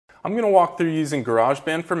I'm going to walk through using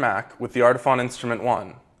GarageBand for Mac with the Artiphon Instrument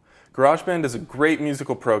 1. GarageBand is a great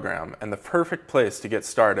musical program and the perfect place to get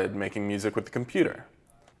started making music with the computer.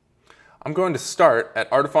 I'm going to start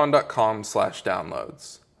at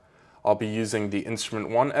artiphon.com/downloads. I'll be using the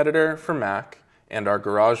Instrument 1 editor for Mac and our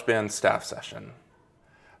GarageBand staff session.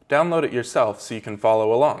 Download it yourself so you can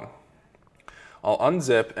follow along. I'll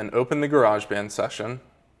unzip and open the GarageBand session.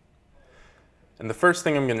 And the first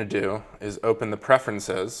thing I'm going to do is open the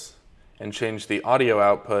preferences and change the audio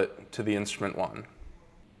output to the Instrument 1.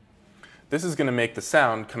 This is going to make the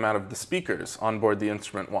sound come out of the speakers on board the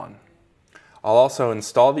Instrument 1. I'll also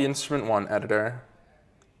install the Instrument 1 editor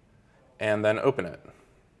and then open it.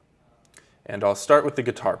 And I'll start with the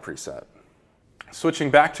guitar preset. Switching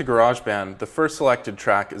back to GarageBand, the first selected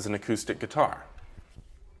track is an acoustic guitar.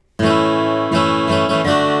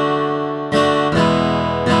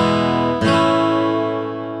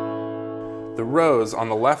 The rows on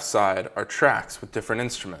the left side are tracks with different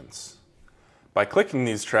instruments. By clicking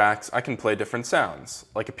these tracks, I can play different sounds,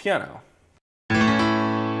 like a piano.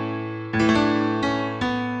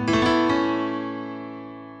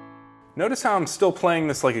 Notice how I'm still playing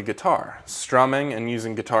this like a guitar, strumming and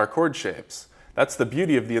using guitar chord shapes. That's the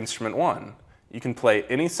beauty of the Instrument 1. You can play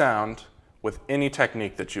any sound with any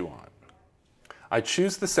technique that you want. I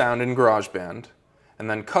choose the sound in GarageBand and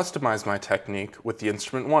then customize my technique with the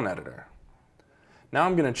Instrument 1 editor. Now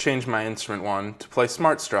I'm going to change my Instrument 1 to play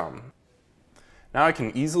Smart Strum. Now I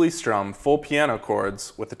can easily strum full piano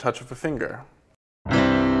chords with the touch of a finger.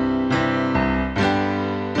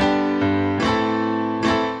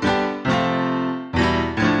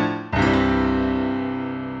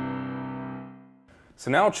 So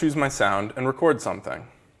now I'll choose my sound and record something.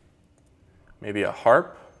 Maybe a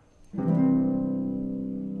harp,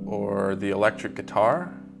 or the electric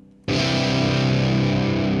guitar,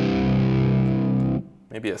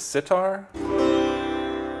 maybe a sitar,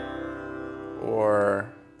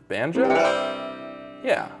 or the banjo?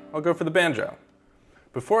 Yeah, I'll go for the banjo.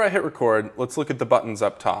 Before I hit record, let's look at the buttons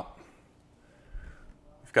up top.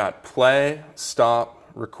 We've got play, stop,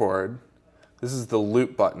 record. This is the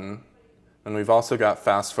loop button. And we've also got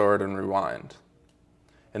fast forward and rewind.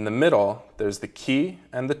 In the middle, there's the key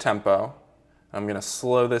and the tempo. I'm going to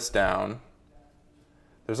slow this down.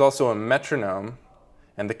 There's also a metronome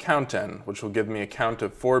and the count-in, which will give me a count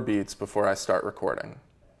of 4 beats before I start recording.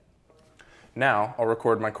 Now, I'll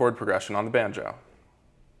record my chord progression on the banjo.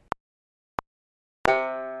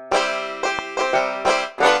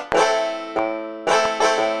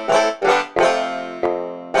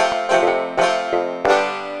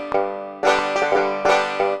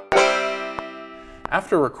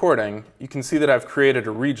 After recording, you can see that I've created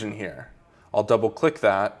a region here. I'll double-click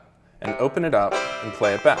that and open it up and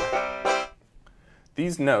play it back.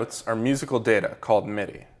 These notes are musical data called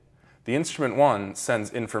MIDI. The Instrument 1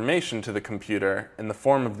 sends information to the computer in the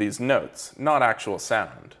form of these notes, not actual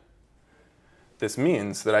sound. This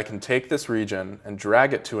means that I can take this region and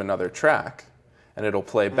drag it to another track, and it'll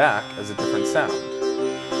play back as a different sound.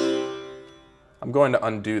 I'm going to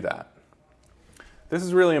undo that. This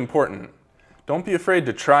is really important. Don't be afraid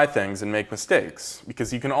to try things and make mistakes,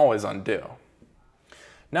 because you can always undo.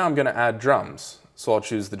 Now I'm going to add drums, so I'll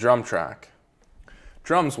choose the drum track.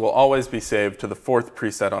 Drums will always be saved to the 4th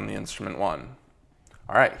preset on the Instrument 1.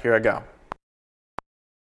 All right, here I go.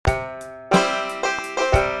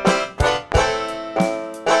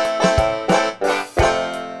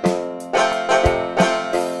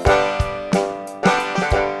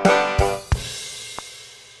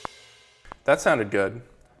 That sounded good.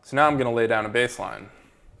 So now I'm going to lay down a bass line.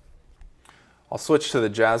 I'll switch to the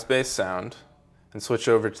jazz bass sound and switch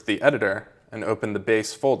over to the editor and open the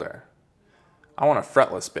bass folder. I want a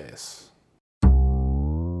fretless bass.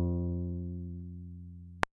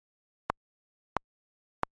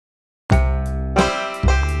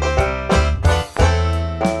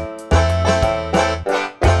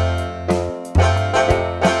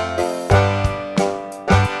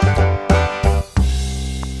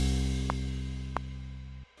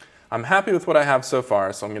 I'm happy with what I have so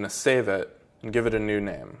far, so I'm going to save it and give it a new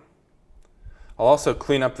name. I'll also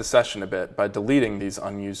clean up the session a bit by deleting these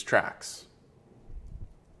unused tracks.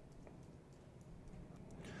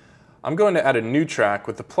 I'm going to add a new track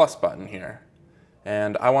with the plus button here,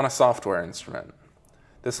 and I want a software instrument.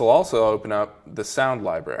 This will also open up the sound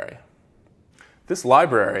library. This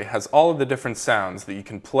library has all of the different sounds that you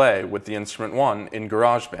can play with the Instrument 1 in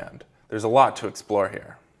GarageBand. There's a lot to explore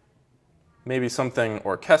here. Maybe something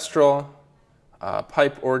orchestral,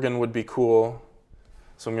 pipe organ would be cool.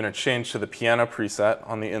 So I'm going to change to the piano preset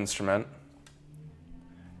on the instrument.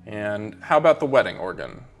 And how about the wedding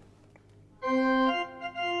organ?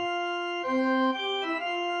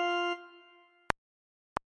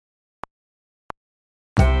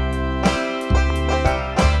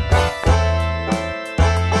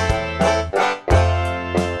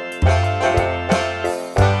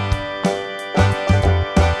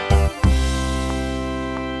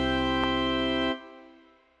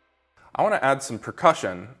 I want to add some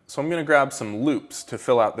percussion, so I'm going to grab some loops to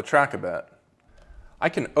fill out the track a bit. I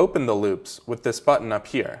can open the loops with this button up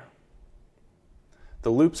here. The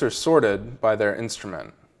loops are sorted by their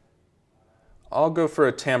instrument. I'll go for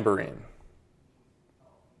a tambourine.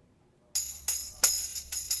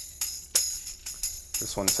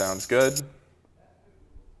 This one sounds good.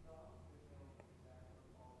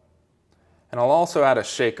 And I'll also add a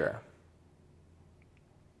shaker.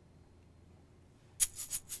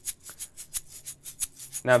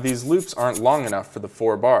 Now these loops aren't long enough for the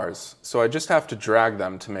 4 bars, so I just have to drag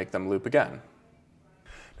them to make them loop again.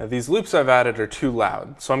 Now these loops I've added are too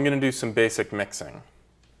loud, so I'm going to do some basic mixing.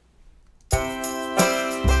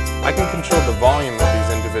 I can control the volume of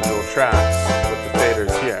these individual tracks with the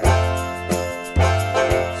faders here.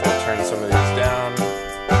 So I'll turn some of these down,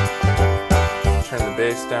 turn the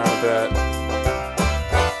bass down a bit,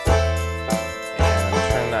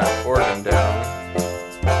 and turn that organ down.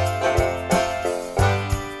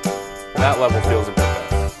 That level feels a bit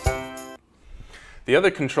better. The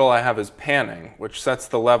other control I have is panning, which sets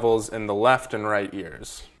the levels in the left and right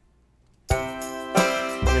ears.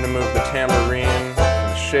 I'm going to move the tambourine and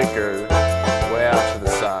the shaker way out to the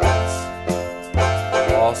sides.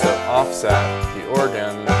 I'll also offset the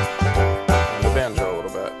organ and the banjo a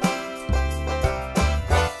little bit.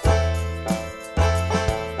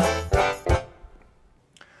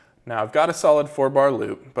 Now I've got a solid 4-bar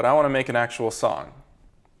loop, but I want to make an actual song.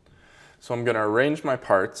 So I'm going to arrange my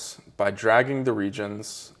parts by dragging the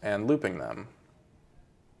regions and looping them.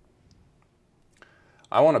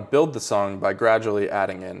 I want to build the song by gradually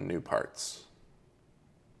adding in new parts.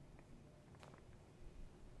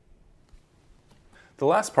 The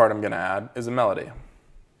last part I'm going to add is a melody.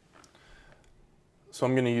 So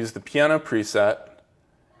I'm going to use the piano preset,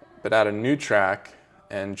 but add a new track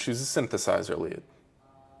and choose a synthesizer lead.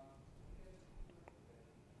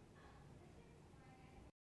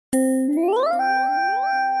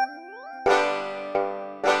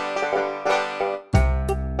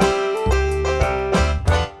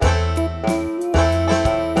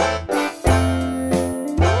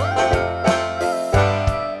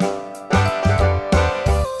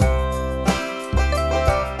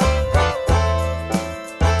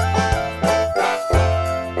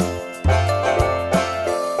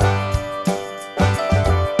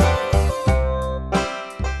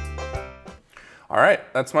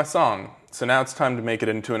 Alright, that's my song. So now it's time to make it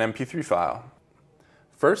into an MP3 file.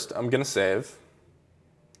 First, I'm going to save.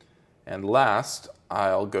 And last,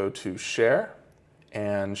 I'll go to Share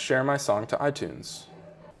and share my song to iTunes.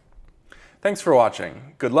 Thanks for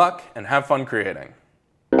watching. Good luck and have fun creating.